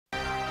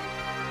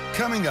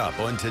Coming up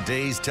on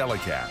today's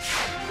telecast.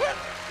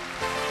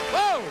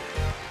 Whoa!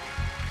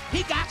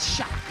 He got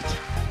shocked.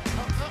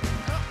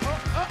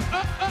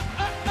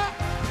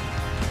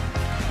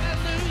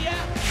 Hallelujah!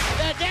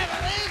 The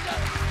devil is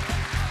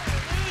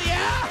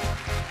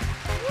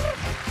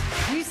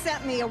hallelujah! You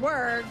sent me a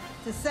word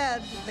that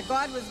said that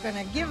God was going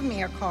to give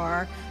me a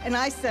car, and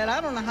I said, I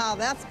don't know how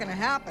that's going to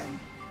happen.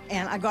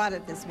 And I got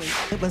it this week.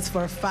 It was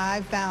for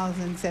 $5,000,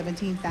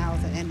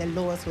 $17,000, and the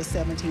lowest was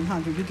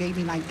 $1,700. You gave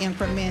me like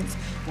increments,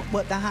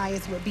 what the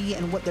highest would be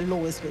and what the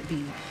lowest would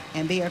be.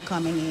 And they are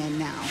coming in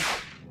now.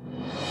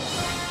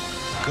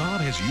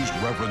 God has used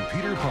Reverend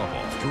Peter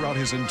Popoff throughout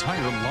his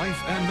entire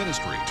life and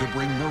ministry to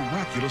bring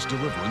miraculous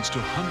deliverance to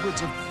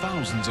hundreds of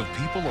thousands of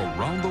people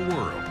around the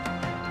world.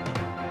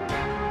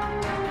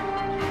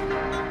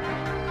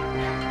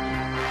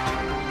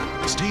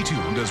 Stay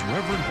tuned as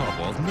Reverend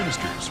Popoff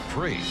ministers,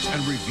 prays,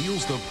 and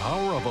reveals the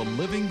power of a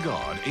living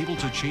God able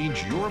to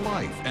change your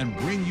life and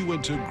bring you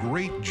into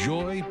great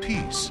joy,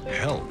 peace,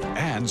 health,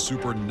 and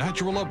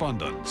supernatural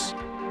abundance.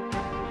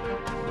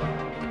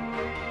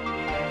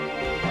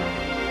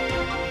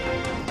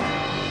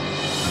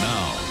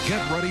 Now,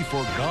 get ready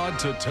for God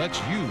to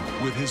touch you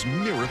with his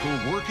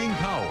miracle-working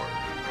power.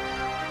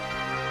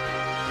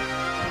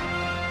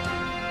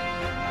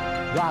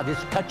 God is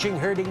touching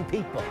hurting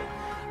people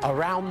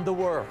around the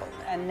world.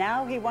 And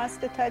now he wants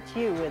to touch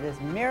you with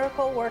his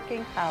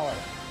miracle-working power.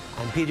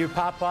 I'm Peter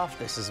Popoff.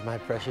 This is my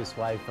precious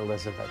wife,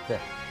 Elizabeth.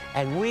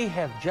 And we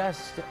have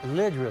just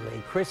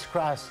literally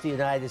crisscrossed the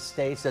United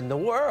States and the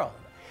world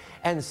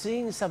and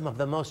seen some of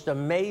the most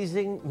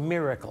amazing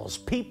miracles.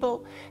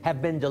 People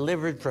have been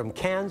delivered from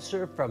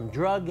cancer, from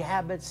drug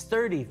habits,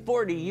 30,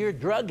 40-year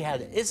drug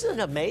habits. Isn't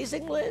it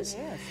amazing, Liz?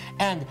 Yes.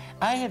 And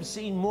I have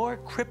seen more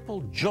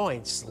crippled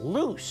joints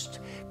loosed,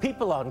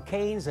 people on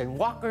canes and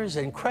walkers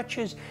and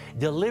crutches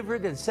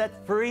delivered and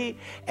set free,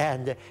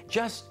 and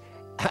just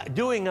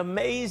doing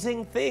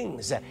amazing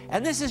things.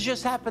 And this has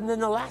just happened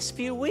in the last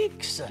few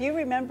weeks. Do you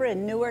remember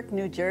in Newark,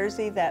 New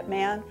Jersey, that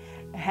man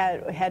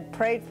had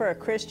prayed for a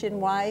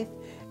Christian wife,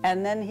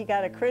 and then he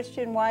got a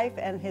Christian wife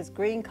and his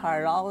green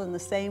card all in the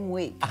same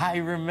week? I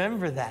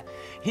remember that.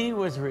 He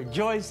was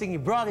rejoicing. He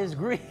brought his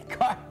green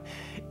card.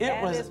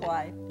 His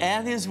wife.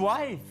 And his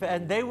wife,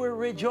 and they were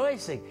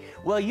rejoicing.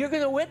 Well, you're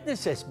going to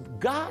witness this.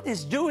 God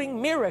is doing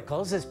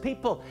miracles as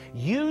people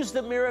use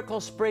the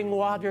miracle spring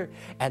water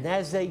and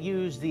as they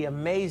use the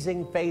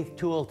amazing faith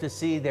tool to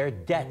see their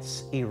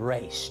debts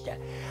erased.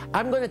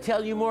 I'm going to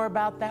tell you more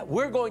about that.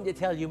 We're going to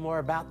tell you more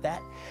about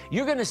that.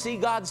 You're going to see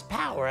God's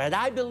power, and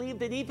I believe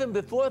that even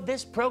before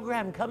this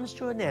program comes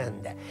to an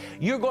end,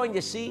 you're going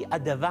to see a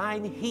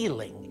divine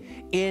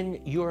healing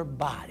in your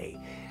body.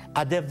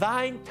 A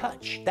divine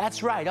touch.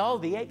 That's right. All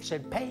the aches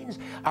and pains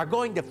are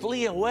going to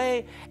flee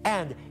away,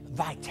 and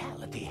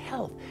vitality,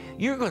 health.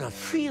 You're going to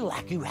feel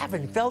like you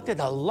haven't felt it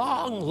a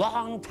long,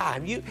 long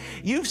time.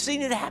 You've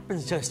seen it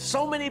happen to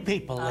so many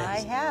people, Liz. I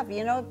have.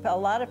 You know, a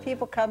lot of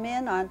people come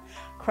in on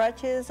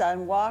crutches,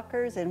 on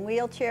walkers, and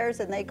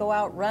wheelchairs, and they go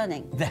out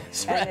running.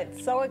 That's right. And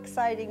it's so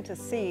exciting to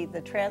see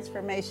the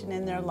transformation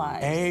in their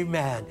lives.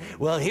 Amen.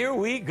 Well, here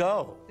we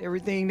go.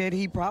 Everything that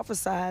he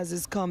prophesies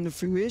has come to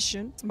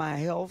fruition. My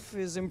health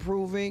is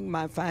improving.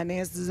 My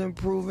finances are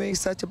improving.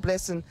 Such a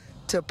blessing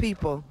to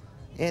people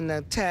in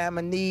a time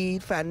of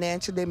need,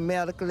 financially,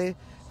 medically,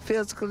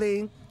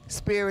 physically,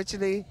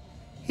 spiritually.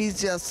 He's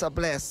just a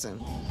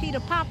blessing. Peter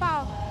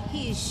Popoff,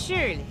 he is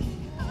surely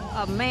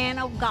a man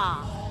of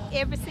God.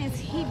 Ever since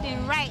he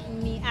been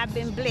writing me, I've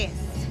been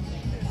blessed.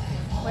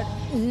 But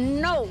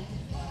no,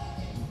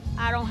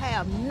 I don't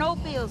have no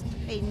bills to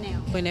pay now.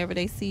 Whenever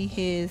they see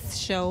his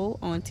show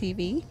on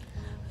TV,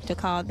 to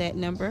call that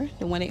number,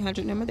 the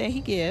 1-800 number that he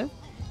give,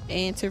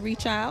 and to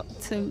reach out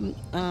to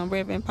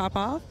Reverend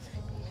Popoff,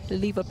 to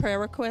leave a prayer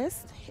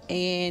request,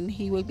 and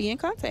he will be in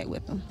contact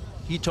with them.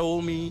 He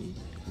told me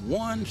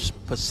one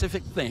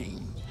specific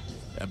thing,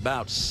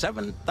 about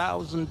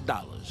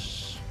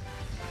 $7,000.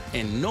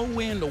 And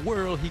nowhere in the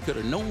world he could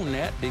have known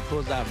that,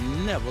 because I've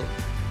never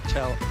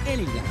tell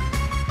anyone.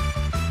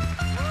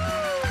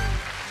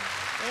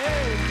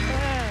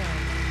 Amen.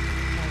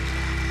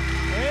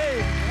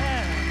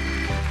 Amen.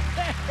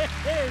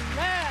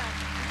 Amen.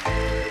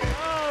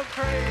 Oh,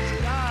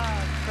 praise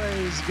God,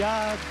 praise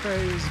God,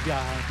 praise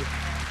God.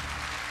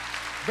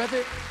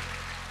 Brother,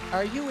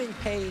 are you in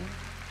pain?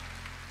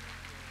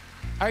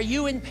 Are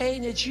you in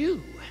pain? It's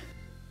you.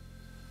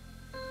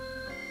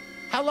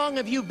 How long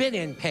have you been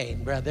in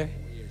pain, brother?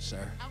 4 years,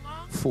 sir. How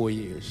long? 4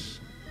 years.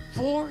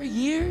 4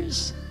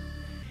 years?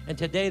 And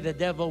today the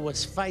devil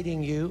was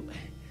fighting you,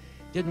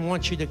 didn't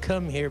want you to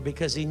come here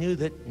because he knew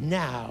that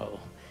now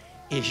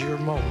is your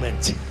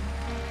moment.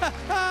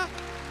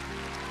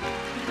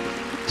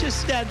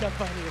 Just stand up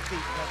on your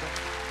feet, brother.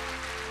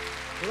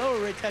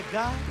 Glory to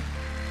God.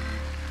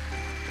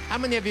 How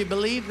many of you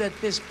believe that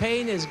this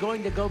pain is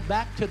going to go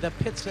back to the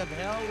pits of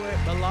hell where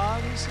it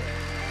belongs?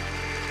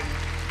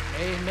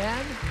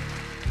 Amen.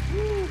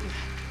 Woo.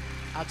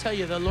 I'll tell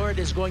you, the Lord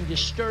is going to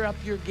stir up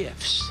your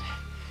gifts,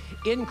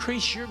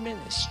 increase your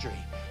ministry,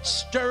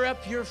 Stir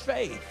up your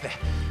faith.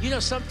 You know,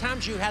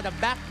 sometimes you had a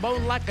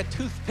backbone like a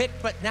toothpick,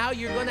 but now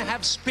you're going to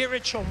have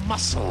spiritual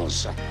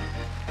muscles.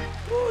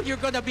 Ooh, you're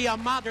going to be a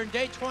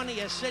modern-day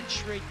 20th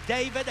century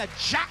David, a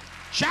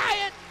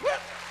giant.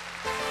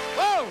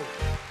 Whoa!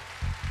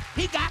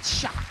 He got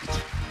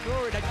shocked.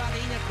 Glory to God.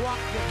 Enoch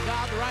walked with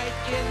God right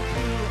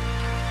into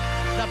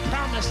the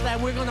promised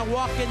land. We're going to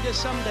walk into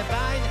some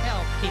divine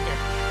health here.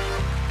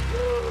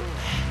 Ooh.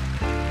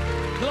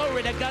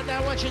 Glory to God.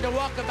 Now I want you to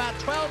walk about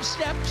 12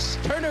 steps.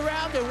 Turn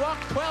around and walk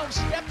 12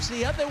 steps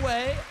the other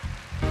way.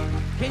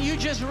 Can you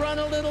just run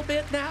a little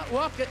bit now?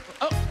 Walk it.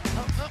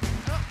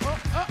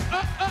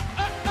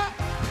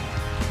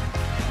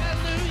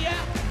 Hallelujah.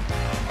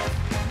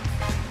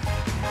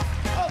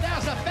 Oh,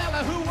 there's a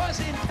fella who was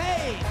in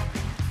pain.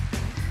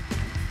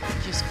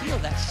 Just feel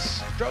that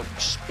stroke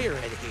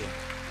spirit here.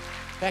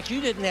 In fact,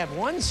 you didn't have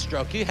one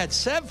stroke, you had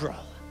several.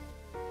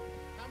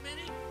 How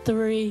many?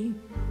 3.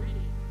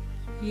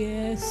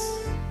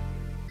 Yes.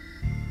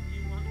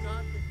 You want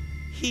God to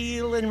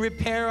heal and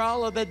repair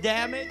all of the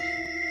damage?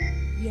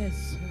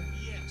 Yes, sir.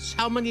 Yes.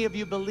 How many of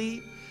you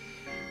believe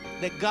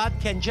that God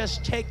can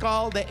just take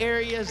all the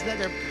areas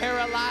that are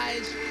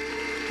paralyzed?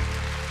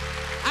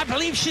 I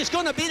believe she's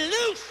going to be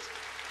loose.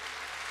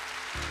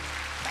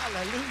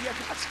 Hallelujah.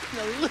 God's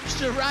going to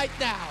loose her right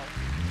now.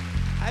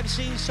 I've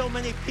seen so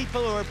many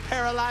people who are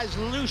paralyzed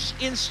loose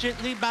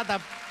instantly by the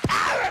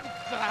power of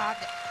God.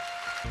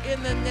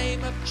 In the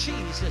name of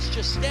Jesus,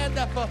 just stand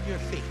up on your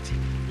feet.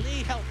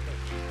 Lee, help me.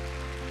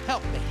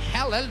 Help me.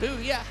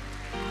 Hallelujah.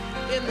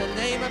 In the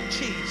name of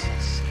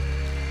Jesus.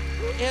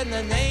 In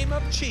the name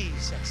of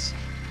Jesus.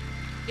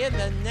 In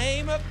the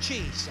name of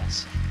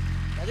Jesus.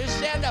 Let her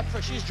stand up,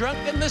 for she's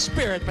drunk in the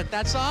spirit, but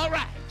that's all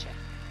right.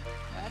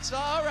 That's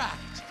all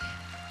right.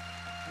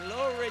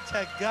 Glory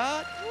to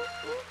God.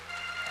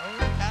 Oh,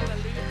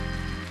 hallelujah.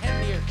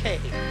 Hand me her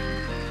cane.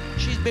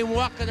 She's been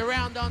walking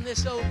around on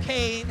this old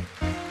cane,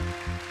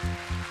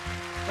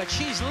 but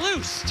she's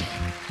loosed.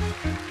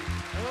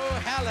 Oh,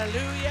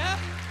 hallelujah.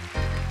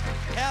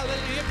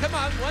 Hallelujah. Come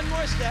on, one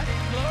more step.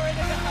 Glory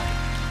to God.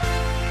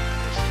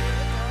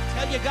 I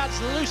tell you, God's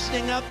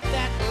loosening up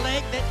that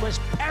leg that was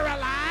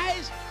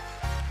paralyzed.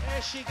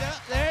 There she goes.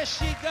 There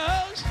she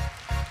goes.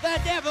 The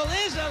devil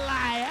is a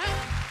liar.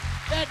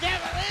 The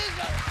devil is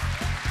a liar.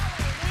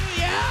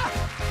 Hallelujah.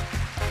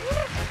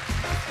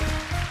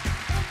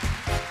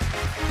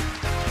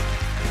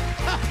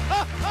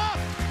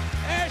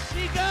 There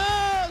she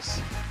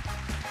goes.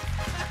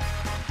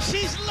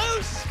 She's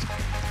loosed.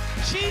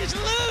 She's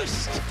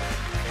loosed.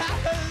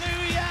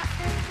 Hallelujah.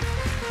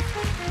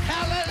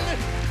 Hallelujah.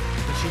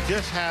 She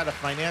just had a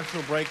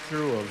financial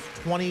breakthrough of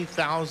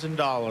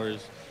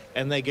 $20,000,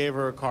 and they gave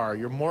her a car.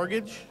 Your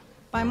mortgage?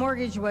 My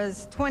mortgage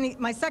was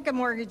my second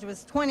mortgage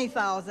was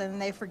 $20,000, and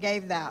they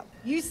forgave that.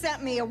 You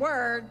sent me a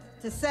word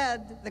that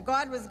said that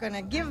God was going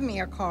to give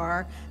me a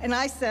car, and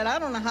I said, I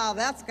don't know how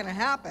that's going to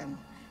happen,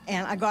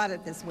 and I got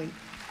it this week.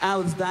 I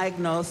was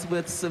diagnosed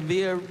with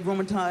severe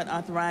rheumatoid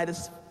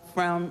arthritis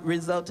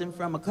resulting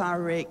from a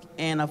car wreck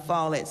and a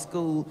fall at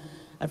school.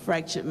 I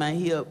fractured my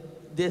hip,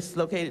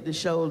 dislocated the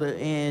shoulder,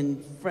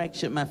 and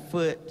fractured my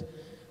foot.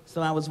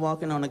 So I was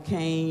walking on a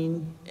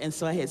cane, and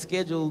so I had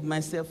scheduled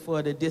myself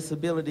for the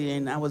disability,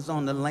 and I was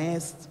on the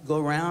last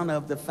go-round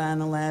of the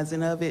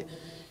finalizing of it,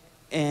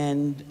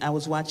 and I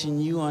was watching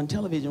you on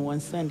television one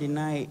Sunday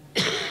night,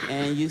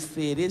 and you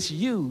said, it's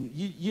you.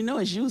 You know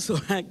it's you, so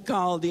I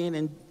called in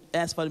and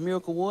asked for the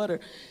miracle water,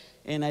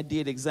 and I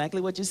did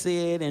exactly what you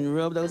said and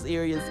rubbed those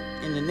areas,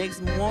 and the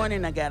next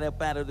morning I got up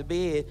out of the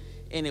bed,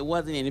 and it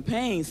wasn't any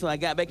pain, so I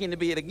got back in the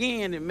bed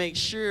again to make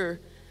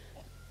sure,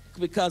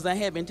 because I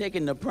had been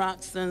taking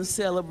naproxen,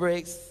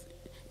 Celebrex,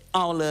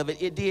 all of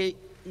it. It did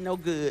no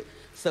good.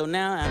 So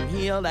now I'm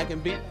healed. I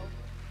can be.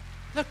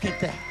 Look at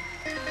that.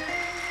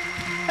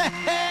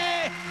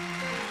 Hey,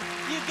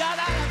 you got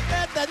out of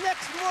bed the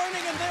next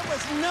morning and there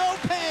was no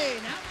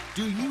pain.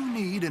 Do you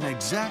need an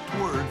exact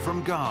word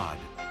from God?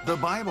 The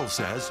Bible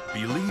says,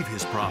 believe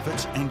his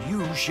prophets and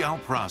you shall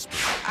prosper.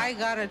 I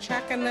got a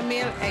check in the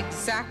mail,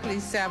 exactly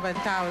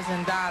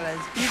 $7,000.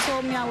 You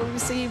told me I would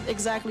receive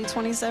exactly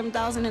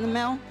 $27,000 in the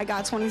mail. I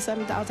got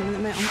 $27,000 in the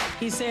mail.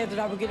 He said that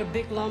I would get a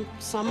big lump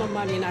sum of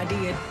money, and I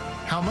did.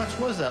 How much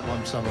was that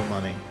lump sum of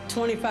money?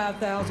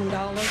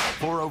 $25,000.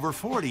 For over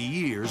 40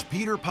 years,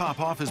 Peter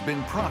Popoff has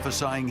been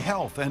prophesying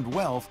health and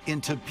wealth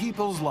into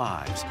people's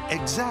lives,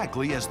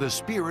 exactly as the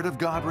Spirit of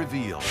God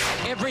revealed.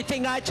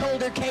 Everything I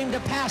told her came to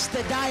pass.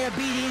 The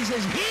diabetes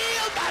is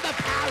healed by the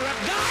power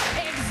of God.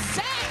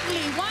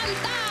 Exactly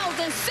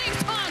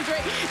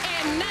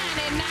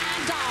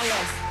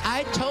 $1,699.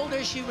 I told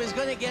her she was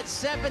going to get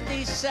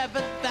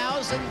 $77,000.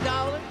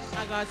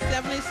 I got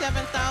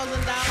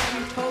 $77,000.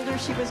 You told her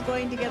she was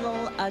going to get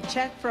a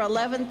check for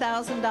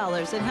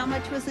 $11,000. And how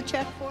much was the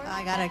check for?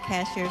 I got a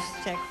cashier's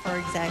check for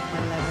exactly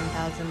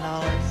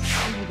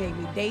 $11,000. You gave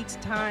me dates,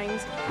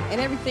 times,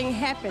 and everything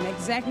happened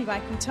exactly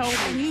like you told me.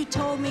 And you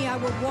told me I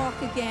would walk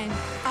again.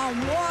 I'm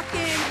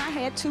walking. I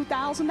had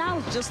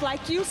 $2,000, just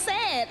like you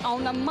said,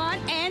 on the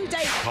month and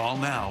date. Call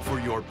now for for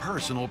your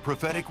personal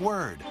prophetic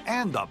word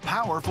and the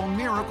powerful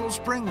miracle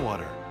spring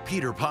water.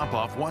 Peter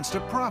Popoff wants to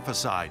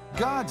prophesy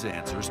God's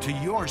answers to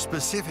your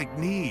specific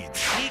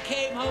needs. He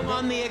came home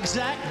on the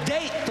exact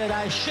date that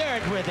I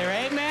shared with her.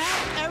 Amen?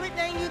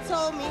 Everything you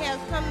told me has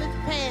come to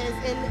pass,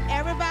 and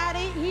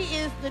everybody, he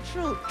is the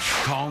truth.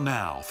 Call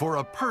now for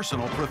a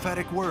personal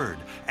prophetic word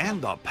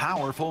and the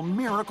powerful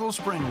miracle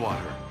spring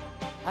water.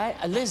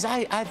 Liz,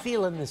 I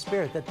feel in the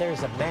spirit that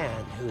there's a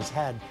man who's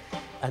had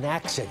an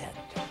accident.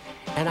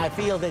 And I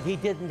feel that he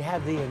didn't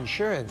have the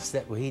insurance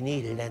that he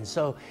needed. And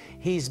so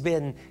he's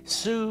been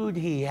sued.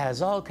 He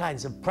has all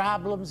kinds of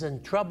problems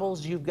and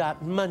troubles. You've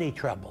got money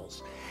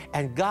troubles.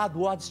 And God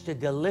wants to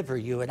deliver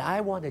you. And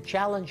I want to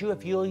challenge you,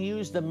 if you'll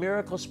use the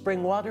miracle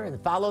spring water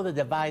and follow the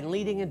divine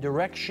leading and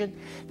direction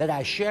that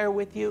I share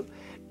with you,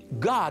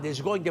 God is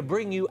going to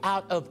bring you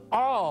out of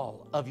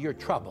all of your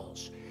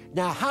troubles.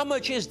 Now, how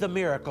much is the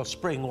miracle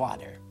spring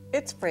water?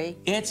 It's free.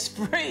 It's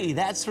free,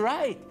 that's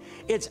right.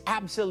 It's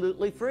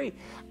absolutely free.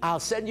 I'll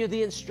send you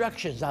the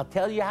instructions. I'll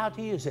tell you how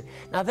to use it.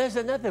 Now, there's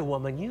another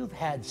woman. You've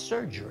had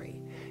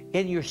surgery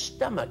in your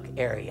stomach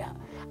area.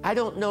 I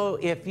don't know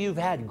if you've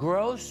had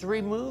growths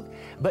removed,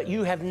 but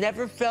you have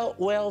never felt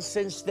well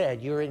since then.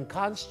 You're in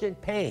constant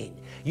pain.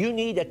 You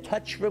need a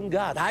touch from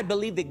God. I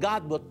believe that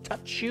God will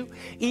touch you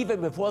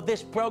even before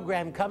this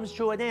program comes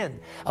to an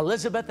end.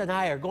 Elizabeth and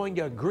I are going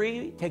to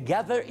agree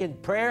together in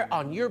prayer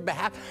on your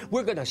behalf.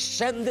 We're going to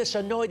send this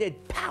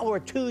anointed power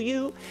to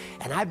you,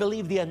 and I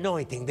believe the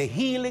anointing, the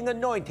healing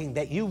anointing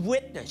that you've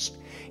witnessed,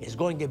 is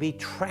going to be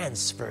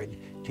transferred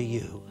to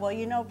you. Well,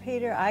 you know,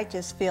 Peter, I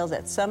just feel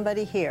that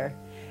somebody here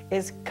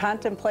is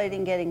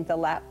contemplating getting the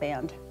lap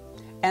band.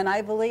 And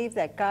I believe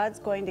that God's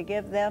going to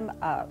give them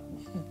a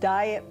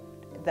diet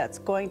that's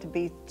going to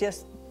be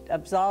just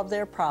absolve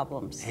their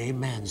problems.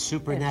 Amen.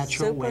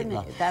 Supernatural weight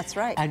loss. That's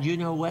right. And you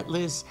know what,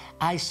 Liz?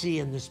 I see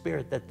in the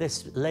spirit that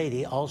this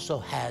lady also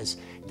has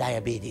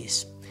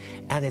diabetes.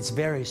 And it's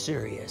very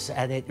serious,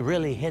 and it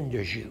really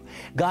hinders you.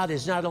 God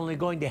is not only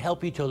going to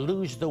help you to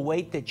lose the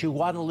weight that you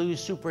want to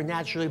lose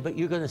supernaturally, but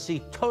you're going to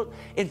see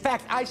in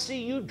fact, I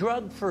see you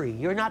drug-free.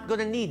 You're not going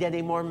to need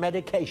any more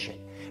medication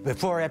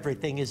before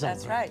everything is over.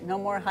 That's right. No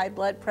more high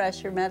blood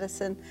pressure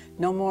medicine,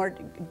 no more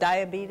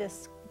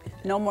diabetes,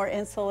 no more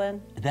insulin.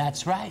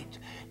 That's right.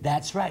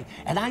 That's right.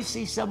 And I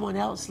see someone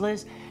else,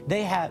 Liz,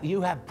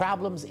 you have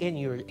problems in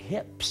your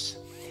hips.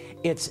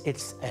 It's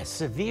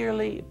severe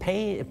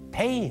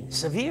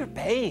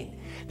pain.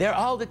 They're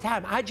all the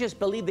time. I just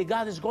believe that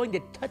God is going to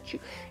touch you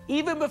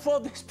even before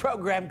this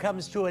program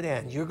comes to an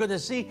end. You're going to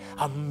see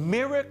a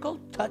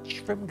miracle touch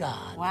from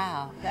God.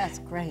 Wow, that's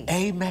great.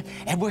 Amen.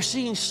 And we're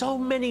seeing so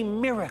many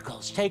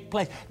miracles take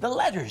place. The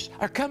letters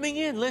are coming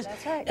in, Liz.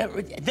 That's right.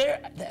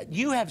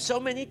 You have so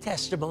many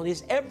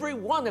testimonies. Every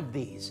one of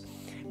these,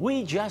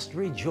 we just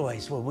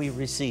rejoice when we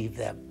receive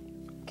them.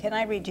 Can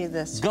I read you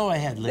this? Go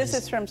ahead, Liz.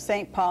 This is from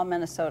St. Paul,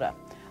 Minnesota.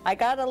 I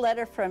got a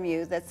letter from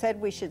you that said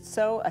we should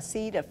sow a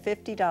seed of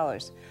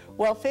 $50.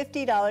 Well,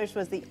 $50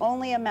 was the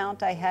only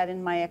amount I had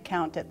in my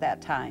account at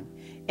that time.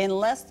 In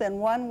less than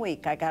 1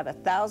 week, I got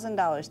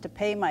 $1,000 to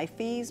pay my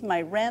fees,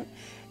 my rent,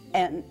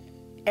 and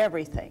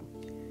everything.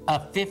 A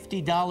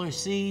 $50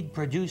 seed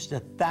produced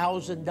a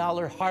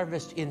 $1,000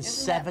 harvest in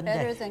 7 days. Isn't that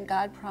better than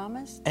God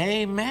promised?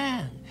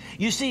 Amen.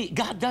 You see,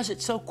 God does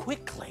it so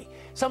quickly.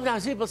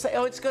 Sometimes people say,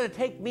 oh, it's going to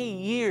take me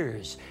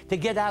years to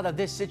get out of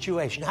this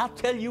situation. I'll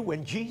tell you,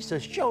 when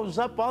Jesus shows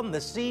up on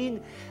the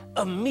scene,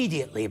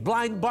 immediately,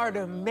 blind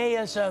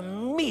Bartimaeus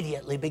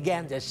immediately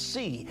began to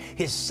see.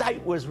 His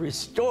sight was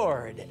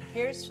restored.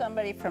 Here's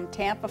somebody from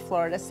Tampa,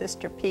 Florida,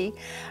 Sister P.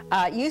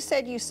 You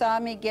said you saw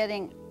me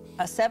getting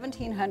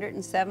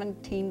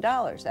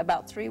 $1,717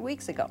 about 3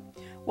 weeks ago.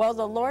 Well,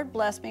 the Lord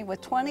blessed me with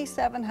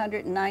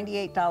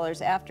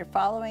 $2,798 after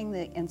following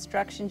the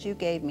instructions you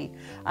gave me.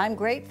 I'm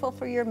grateful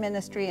for your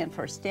ministry and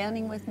for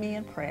standing with me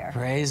in prayer.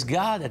 Praise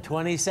God, a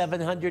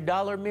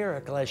 $2,700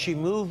 miracle as she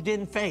moved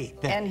in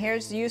faith. And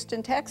here's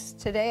Houston, Texas.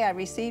 Today I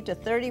received a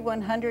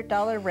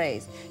 $3,100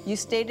 raise. You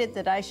stated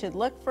that I should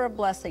look for a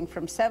blessing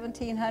from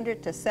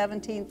 $1,700 to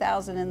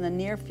 $17,000 in the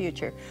near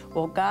future.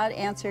 Well, God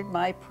answered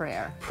my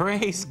prayer.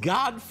 Praise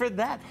God for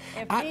that.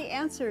 If He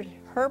answered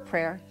her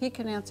prayer, He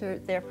can answer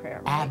their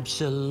prayer. Right?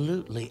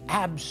 Absolutely,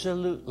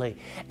 absolutely.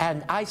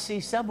 And I see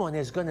someone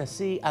is going to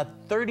see a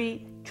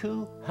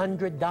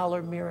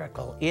 $3,200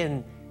 miracle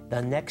in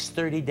the next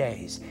 30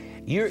 days.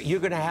 You're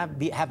going to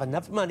have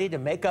enough money to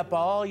make up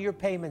all your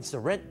payments, the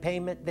rent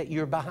payment that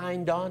you're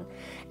behind on,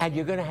 and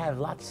you're going to have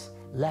lots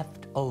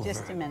left over.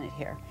 Just a minute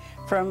here.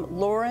 From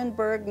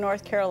Laurenburg,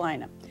 North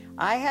Carolina.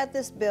 I had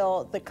this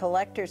bill the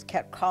collectors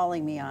kept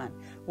calling me on.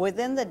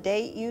 Within the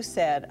date you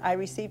said, I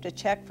received a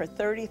check for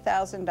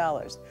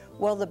 $30,000.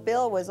 Well, the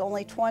bill was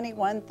only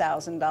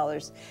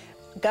 $21,000.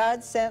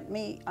 God sent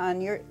me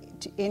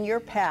in your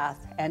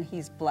path, and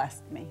He's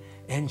blessed me.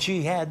 And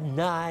she had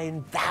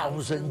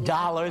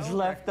 $9,000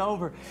 left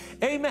over.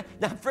 Amen.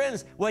 Now,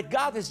 friends, what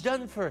God has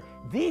done for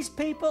these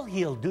people,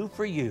 He'll do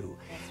for you.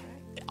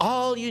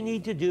 All you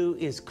need to do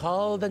is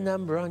call the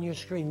number on your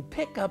screen.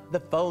 Pick up the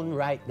phone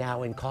right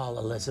now and call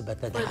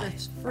Elizabeth and I. But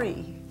it's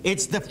free.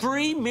 It's the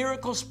free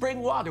Miracle Spring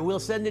Water. We'll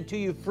send it to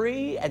you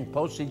free and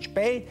postage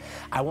paid.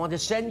 I want to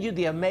send you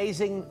the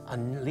amazing,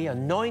 the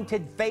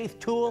anointed faith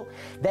tool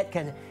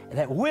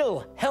that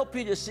will help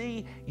you to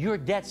see your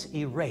debts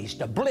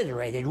erased,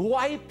 obliterated,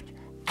 wiped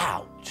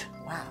out.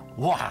 Wow.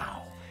 Wow.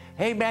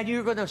 Hey, man,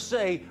 you're going to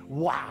say,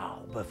 wow,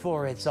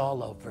 before it's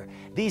all over.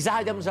 These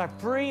items are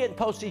free and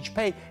postage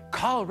paid.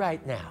 Call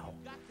right now.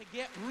 You've got to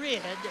get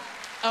rid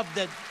of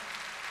the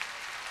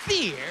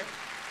fear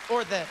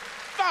or the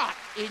thought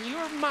in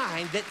your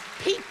mind that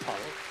people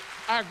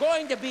are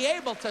going to be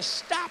able to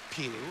stop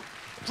you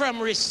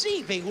from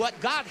receiving what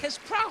God has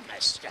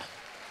promised.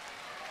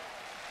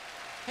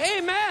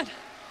 Amen.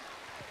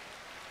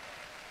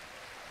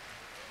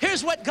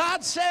 Here's what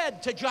God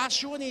said to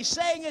Joshua, and he's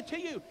saying it to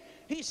you.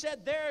 He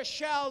said, there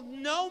shall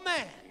no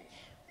man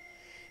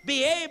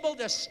be able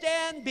to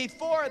stand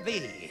before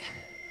thee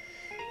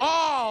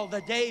all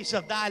the days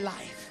of thy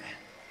life.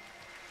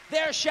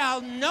 There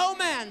shall no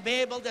man be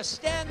able to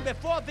stand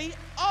before thee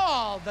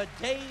all the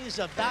days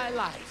of thy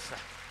life.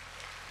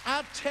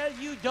 I'll tell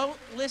you, don't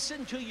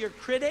listen to your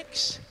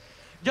critics.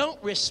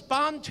 Don't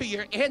respond to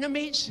your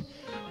enemies.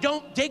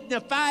 Don't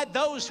dignify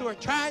those who are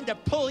trying to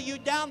pull you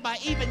down by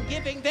even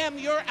giving them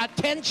your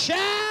attention.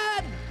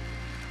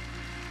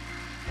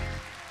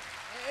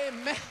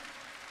 Amen.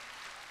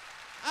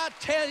 I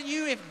tell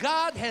you, if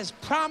God has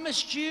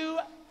promised you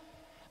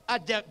a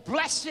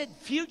blessed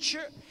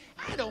future,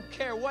 I don't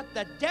care what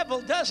the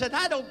devil does, and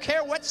I don't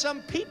care what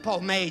some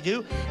people may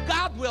do.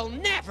 God will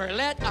never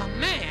let a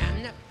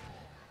man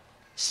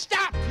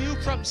stop you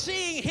from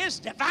seeing his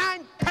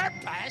divine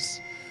purpose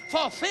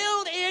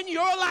fulfilled in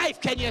your life.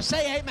 Can you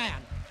say amen?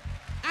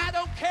 I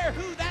don't care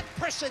who that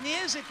person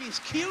is, if he's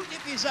cute,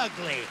 if he's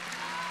ugly.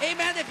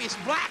 Amen. If he's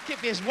black,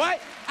 if he's white,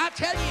 I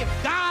tell you,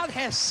 if God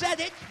has said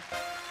it,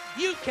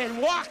 you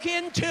can walk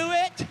into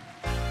it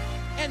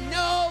and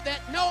know that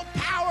no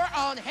power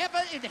on in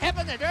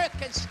heaven and earth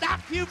can stop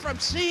you from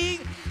seeing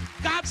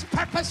God's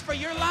purpose for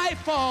your life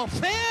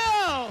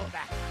fulfilled.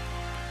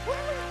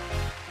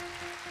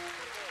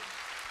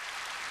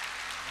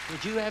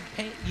 Would you have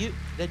pain?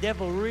 The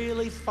devil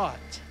really fought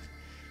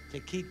to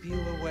keep you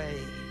away.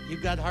 You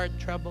got heart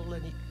trouble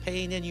and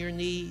pain in your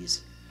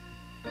knees.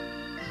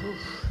 Whew.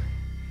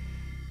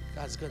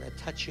 God's going to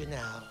touch you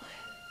now.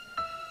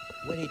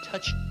 When he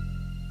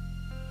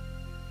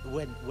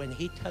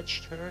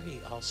touched her, he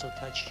also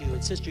touched you.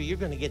 And sister, you're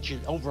going to get your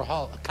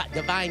overhaul,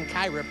 divine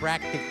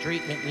chiropractic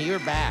treatment in your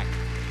back.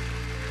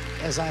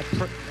 As I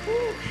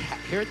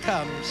here it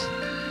comes.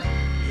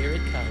 Here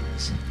it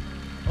comes.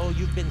 Oh,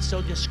 you've been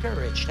so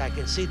discouraged. I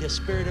can see the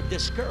spirit of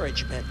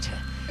discouragement.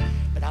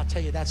 But I'll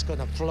tell you, that's going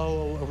to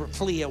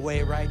flee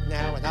away right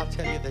now. And I'll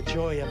tell you, the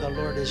joy of the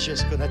Lord is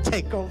just going to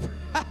take over.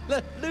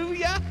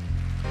 Hallelujah.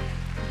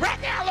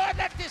 Right now, Lord,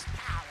 let this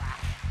power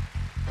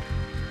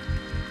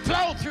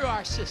flow through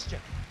our sister.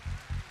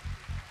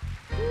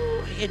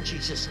 Ooh, in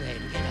Jesus'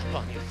 name, get up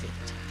on your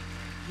feet.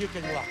 You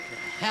can walk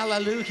now.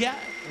 Hallelujah.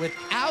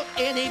 Without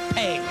any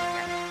pain.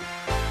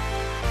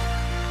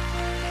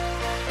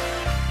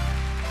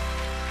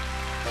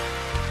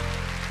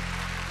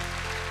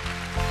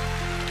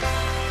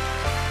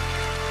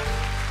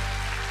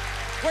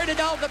 Where did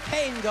all the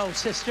pain go,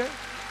 sister?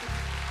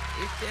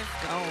 It's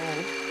just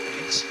gone.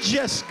 It's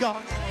just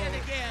gone. Say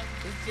it again.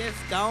 It's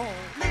just gone.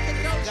 Look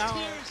at those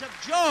tears of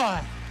joy.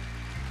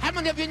 How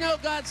many of you know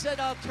God said,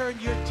 I'll turn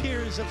your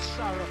tears of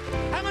sorrow?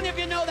 How many of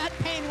you know that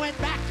pain went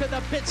back to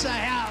the pits of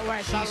hell where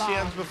it belongs? She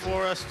stands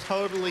before us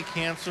totally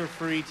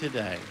cancer-free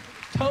today.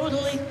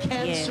 Totally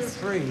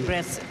cancer-free.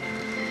 Yes.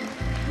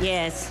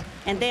 Yes.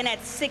 And then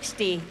at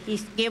 60, he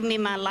gave me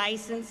my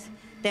license.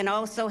 Then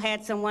also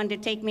had someone to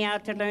take me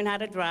out to learn how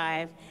to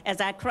drive as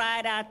I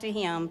cried out to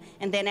him.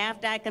 And then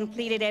after I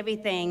completed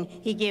everything,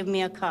 he gave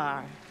me a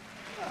car.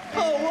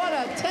 Oh, what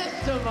a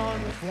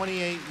testimony.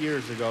 28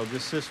 years ago,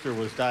 this sister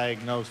was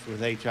diagnosed with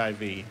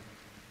HIV.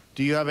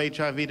 Do you have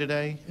HIV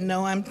today?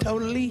 No, I'm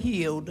totally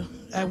healed.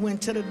 I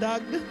went to the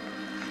doctor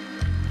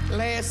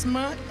last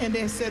month, and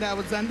they said I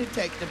was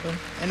undetectable,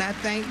 and I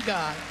thank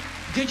God.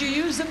 Did you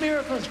use the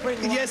Miracle Spring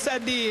Water? Yes, I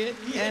did.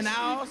 Yes, and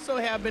I also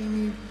have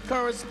been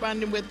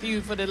corresponding with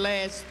you for the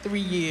last 3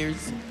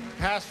 years.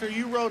 Pastor,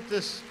 you wrote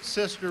this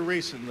sister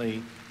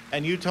recently,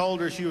 and you told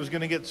her she was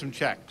going to get some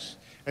checks.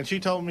 And she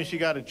told me she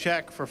got a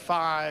check for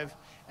 $5,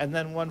 and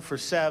then one for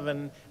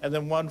 $7, and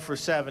then one for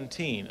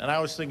 $17. And I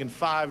was thinking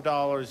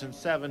 $5 and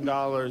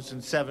 $7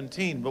 and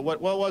 $17. But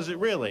what was it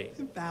really?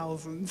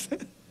 Thousands.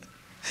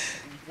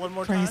 One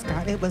more Praise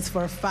time. God. It was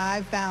for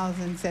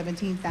 5,000,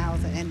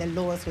 17,000, and the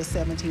lowest was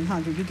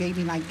 1,700. You gave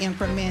me like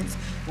increments,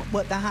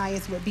 what the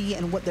highest would be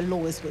and what the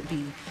lowest would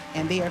be.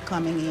 And they are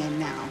coming in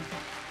now.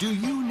 Do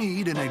you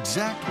need an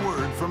exact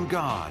word from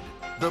God?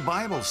 The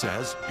Bible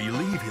says,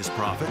 believe his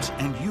prophets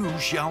and you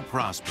shall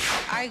prosper.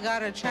 I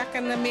got a check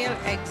in the mail,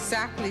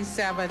 exactly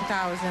 $7,000.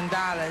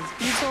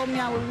 You told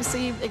me I would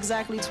receive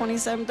exactly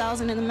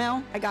 $27,000 in the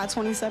mail. I got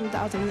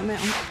 $27,000 in the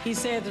mail. He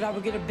said that I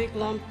would get a big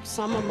lump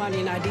sum of money,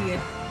 and I did.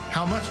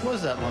 How much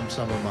was that lump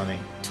sum of money?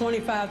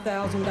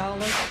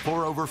 $25,000.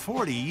 For over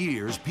 40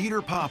 years,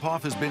 Peter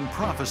Popoff has been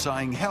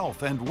prophesying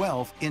health and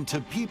wealth into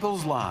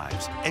people's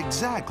lives,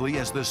 exactly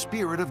as the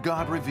Spirit of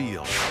God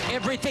revealed.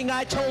 Everything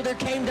I told her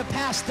came to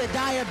pass. The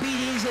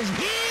diabetes is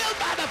healed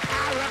by the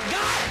power of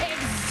God.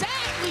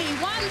 Exactly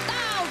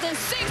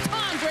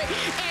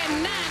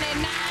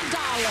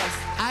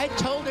 $1,699. I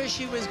told her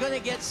she was going to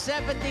get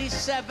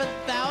 $77,000.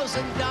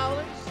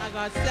 I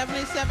got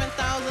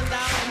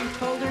 $77,000. You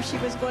told her she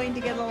was going to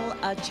get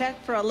a check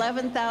for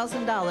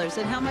 $11,000.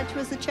 And how much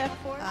was the check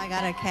for? I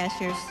got a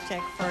cashier's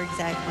check for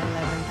exactly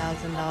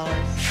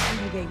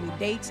 $11,000. You gave me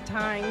dates,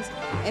 times,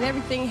 and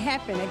everything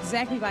happened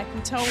exactly like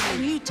you told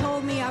me. You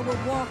told me I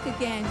would walk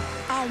again.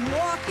 I'm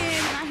walking.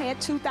 I had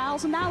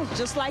 $2,000,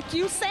 just like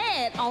you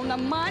said, on the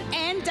month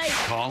and date.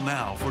 Call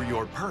now for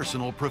your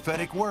personal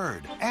prophetic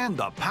word and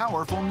the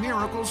powerful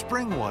miracle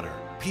spring water.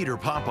 Peter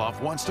Popoff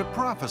wants to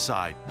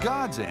prophesy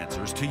God's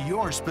answers to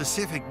your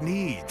specific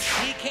needs.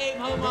 He came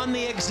home on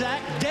the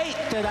exact date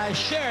that I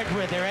shared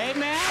with her.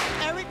 Amen?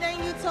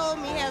 Everything you told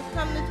me has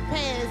come to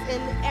pass,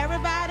 and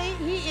everybody,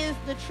 he is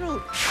the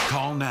truth.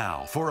 Call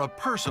now for a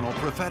personal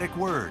prophetic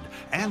word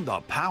and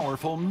the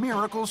powerful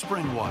miracle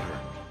spring water.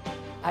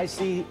 I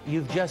see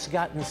you've just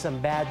gotten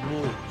some bad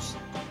news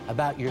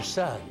about your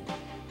son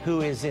who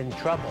is in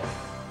trouble.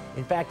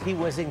 In fact, he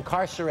was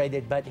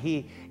incarcerated, but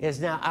he is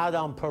now out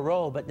on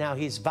parole, but now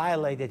he's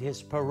violated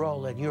his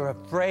parole, and you're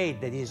afraid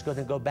that he's going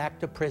to go back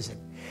to prison.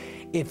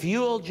 If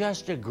you'll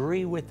just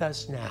agree with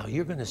us now,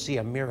 you're going to see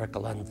a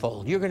miracle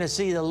unfold. You're going to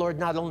see the Lord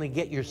not only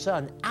get your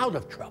son out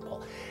of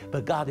trouble,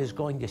 but God is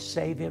going to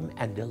save him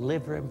and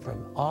deliver him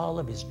from all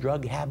of his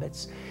drug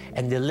habits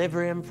and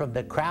deliver him from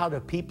the crowd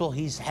of people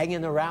he's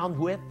hanging around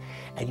with,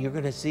 and you're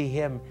going to see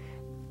him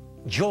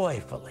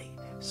joyfully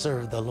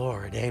serve the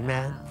Lord.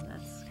 Amen?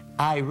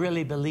 I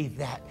really believe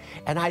that.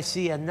 And I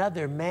see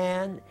another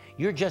man.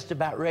 You're just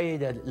about ready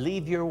to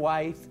leave your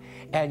wife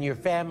and your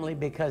family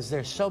because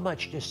there's so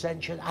much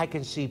dissension. I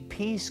can see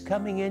peace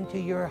coming into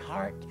your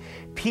heart,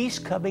 peace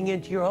coming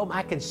into your home.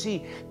 I can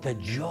see the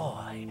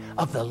joy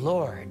of the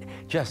Lord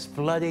just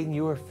flooding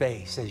your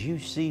face as you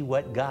see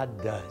what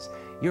God does.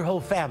 Your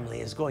whole family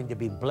is going to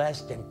be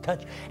blessed and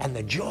touched, and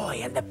the joy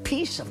and the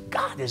peace of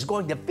God is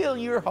going to fill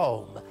your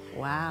home.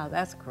 Wow,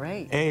 that's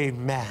great.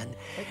 Amen.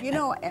 But you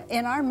know,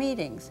 in our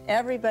meetings,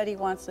 everybody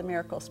wants the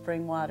miracle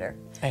spring water.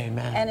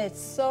 Amen. And it's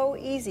so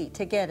easy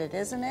to get it,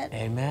 isn't it?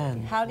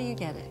 Amen. How do you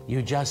get it?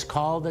 You just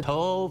call the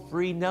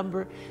toll-free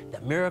number. The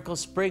miracle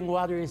spring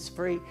water is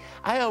free.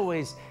 I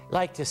always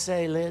like to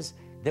say, Liz,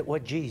 that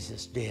what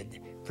Jesus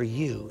did for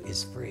you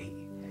is free.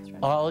 That's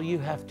right. All you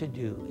have to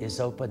do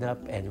is open up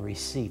and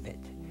receive it,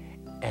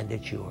 and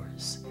it's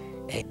yours.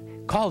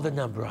 Call the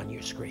number on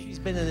your screen. She's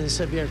been in a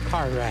severe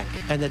car wreck,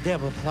 and the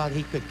devil thought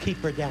he could keep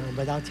her down,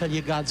 but I'll tell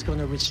you, God's going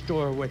to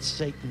restore what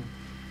Satan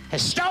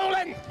has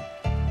stolen.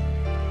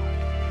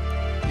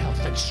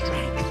 Health and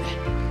strength.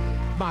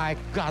 My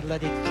God,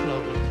 let it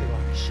flow into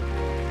our soul.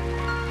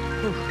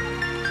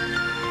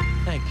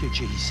 Thank you,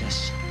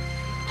 Jesus.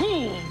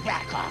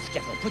 Back off,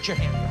 devil. Put your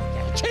hand right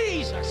there.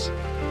 Jesus!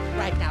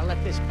 Right now,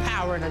 let this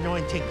power and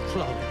anointing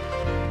flow.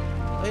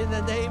 In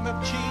the name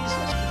of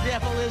Jesus, the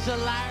devil is a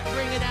liar.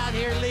 Bring it out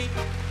here, Lee.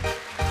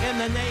 In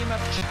the name of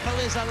devil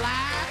is a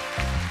liar.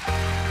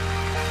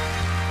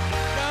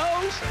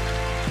 Nose,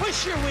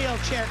 push your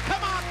wheelchair. Come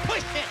on,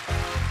 push it.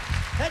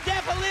 The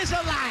devil is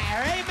a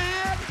liar.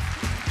 Amen.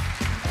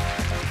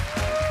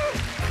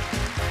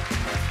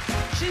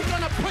 She's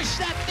going to push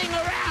that thing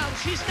around.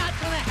 She's not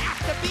going to have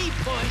to be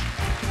pushed.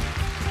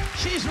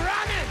 She's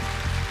running.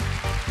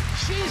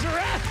 She's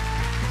running.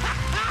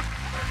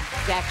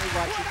 Exactly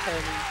what you told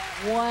me.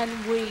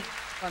 1 week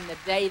from the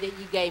day that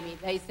you gave me,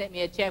 they sent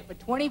me a check for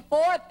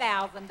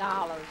 $24,000.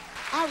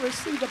 I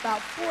received about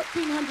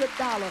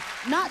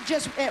 $1,400, not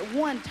just at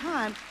one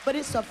time, but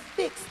it's a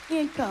fixed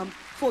income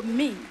for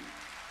me.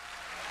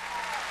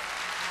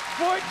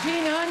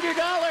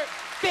 $1,400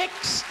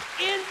 fixed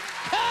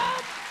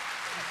income?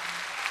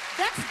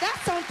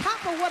 That's on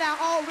top of what I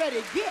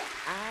already get.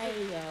 I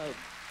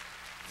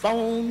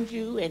phoned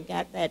you and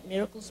got that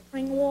miracle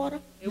spring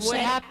water.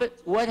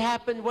 What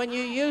happened when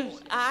you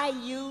used it? I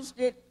used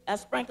it. I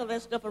sprinkled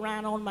that stuff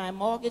around on my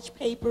mortgage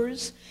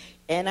papers,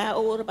 and I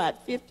owed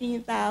about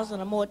 $15,000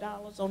 or more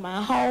on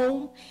my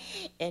home.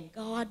 And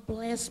God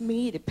blessed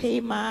me to pay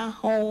my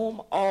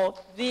home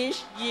off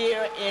this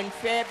year in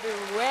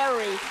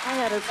February. I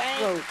had a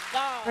stroke,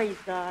 praise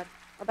God,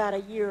 about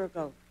a year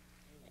ago.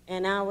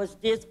 And I was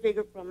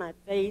disfigured from my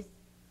face.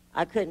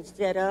 I couldn't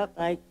sit up.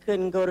 I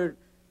couldn't go to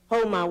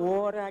hold my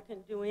water. I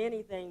couldn't do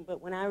anything.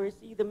 But when I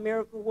received the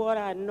miracle water,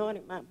 I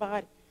anointed my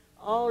body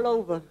all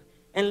over.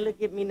 And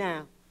look at me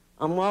now.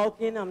 I'm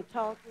walking, I'm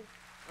talking,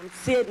 I'm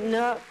sitting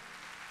up,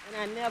 and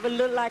I never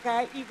looked like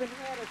I even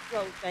had a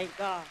stroke, thank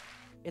God.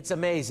 It's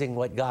amazing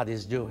what God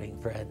is doing,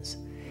 friends.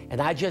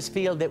 And I just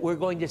feel that we're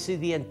going to see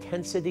the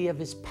intensity of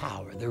His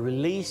power, the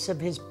release of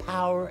His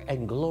power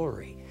and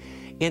glory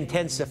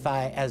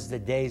intensify as the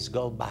days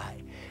go by.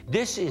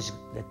 This is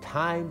the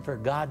time for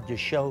God to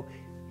show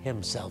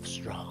Himself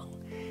strong.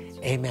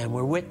 Amen.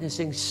 We're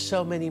witnessing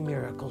so many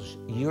miracles.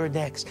 You're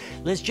next.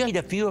 Let's just read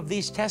a few of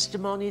these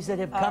testimonies that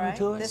have come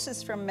to us. This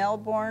is from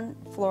Melbourne,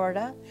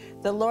 Florida.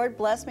 The Lord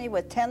blessed me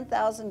with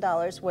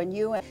 $10,000 when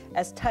you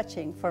as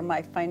touching for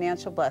my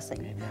financial blessing.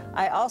 Amen.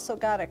 I also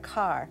got a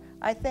car.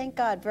 I thank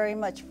God very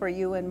much for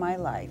you in my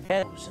life.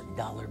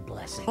 $1,000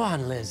 blessing. Come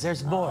on, Liz,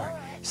 there's more.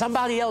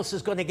 Somebody else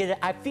is going to get it.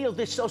 I feel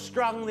this so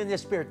strongly in the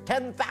spirit.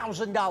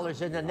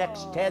 $10,000 in the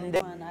next 10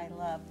 days. One I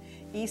love.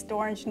 East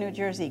Orange, New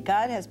Jersey.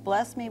 God has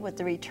blessed me with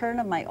the return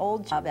of my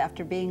old job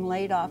after being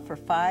laid off for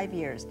 5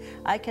 years.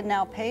 I can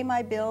now pay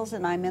my bills,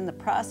 and I'm in the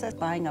process of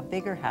buying a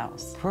bigger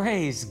house.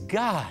 Praise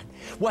God.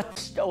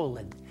 What's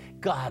stolen,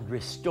 God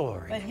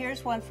restored. But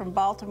here's one from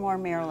Baltimore,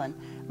 Maryland.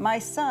 My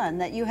son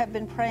that you have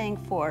been praying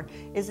for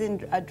is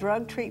in a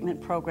drug treatment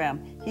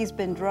program. He's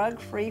been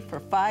drug-free for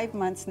 5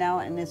 months now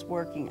and is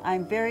working.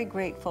 I'm very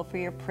grateful for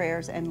your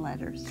prayers and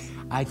letters.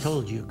 I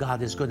told you,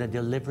 God is going to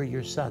deliver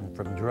your son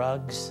from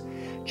drugs,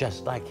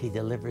 just like He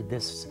delivered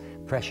this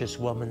precious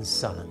woman's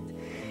son.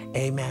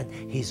 Amen.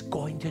 He's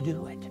going to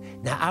do it.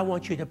 Now, I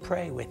want you to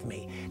pray with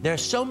me. There are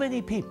so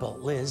many people,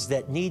 Liz,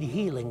 that need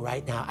healing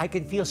right now. I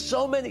can feel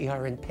so many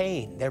are in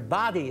pain. Their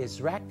body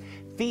is wrecked.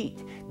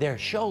 Feet, their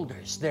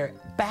shoulders, their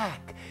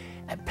back,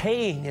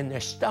 pain in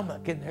their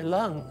stomach, in their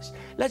lungs.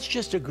 Let's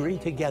just agree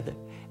together.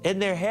 In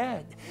their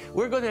head.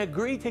 We're going to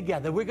agree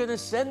together. We're going to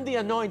send the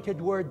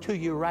anointed word to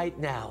you right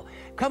now.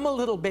 Come a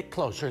little bit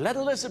closer. Let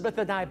Elizabeth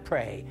and I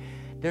pray.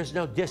 There's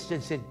no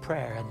distance in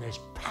prayer, and there's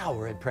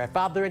power in prayer.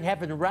 Father in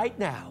heaven, right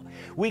now,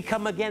 we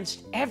come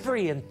against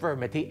every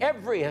infirmity,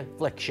 every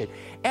affliction,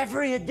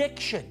 every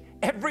addiction,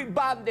 every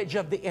bondage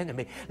of the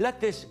enemy. Let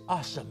this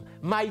awesome,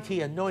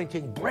 mighty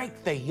anointing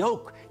break the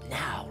yoke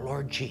now,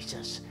 Lord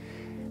Jesus.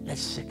 Let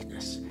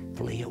sickness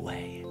flee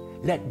away.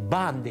 Let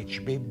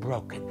bondage be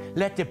broken.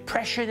 Let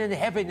depression and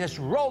heaviness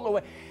roll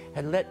away.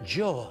 And let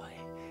joy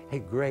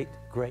and great,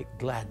 great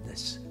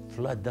gladness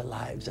flood the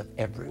lives of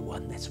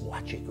everyone that's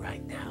watching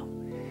right now.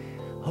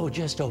 Oh,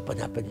 just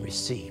open up and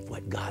receive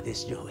what God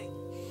is doing.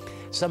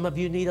 Some of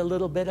you need a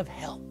little bit of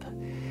help.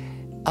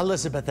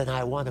 Elizabeth and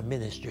I want to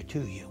minister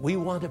to you. We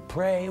want to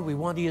pray. We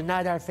want to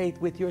unite our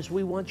faith with yours.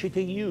 We want you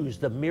to use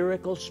the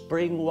miracle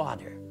spring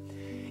water.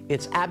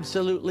 It's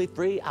absolutely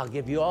free. I'll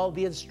give you all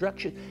the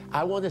instruction.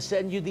 I want to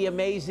send you the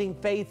amazing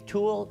faith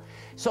tool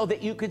so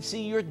that you can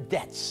see your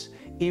debts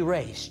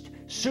erased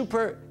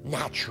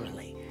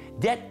supernaturally.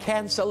 Debt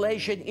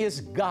cancellation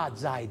is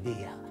God's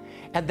idea.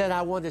 And then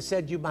I want to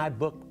send you my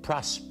book,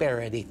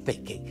 Prosperity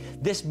Thinking.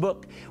 This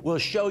book will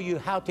show you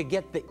how to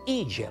get the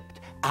Egypt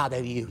out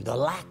of you, the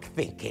lack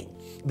thinking,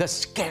 the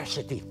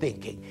scarcity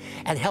thinking,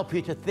 and help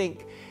you to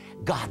think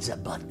God's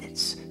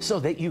abundance so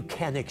that you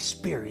can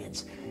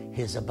experience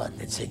His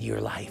abundance in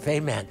your life.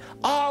 Amen.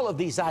 All of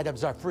these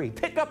items are free.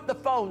 Pick up the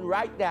phone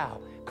right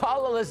now.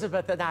 Call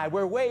Elizabeth and I.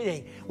 We're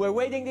waiting. We're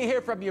waiting to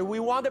hear from you. We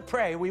want to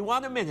pray. We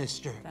want to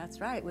minister. That's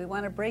right. We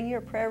want to bring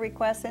your prayer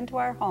requests into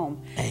our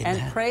home. Amen.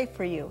 And pray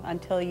for you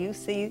until you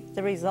see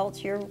the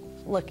results you're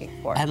looking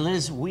for. And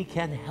Liz, we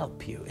can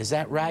help you. Is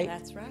that right?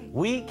 That's right.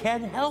 We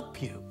can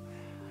help you.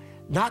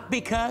 Not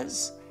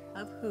because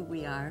of who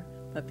we are,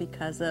 but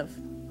because of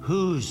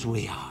whose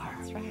we are.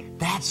 That's right.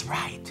 That's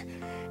right.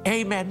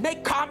 Amen.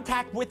 Make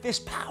contact with this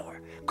power.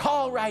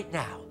 Call right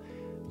now.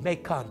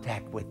 Make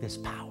contact with this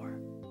power.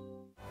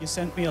 You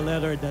sent me a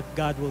letter that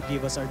God will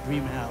give us our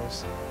dream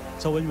house.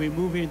 So when we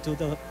moved into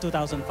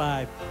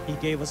 2005, He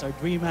gave us our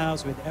dream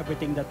house with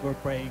everything that we're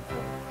praying for.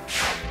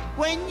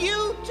 When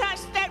you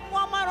touched that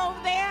woman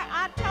over there,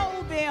 I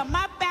told them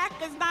my back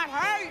is not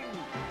hurting.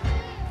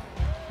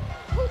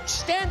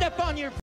 Stand up on your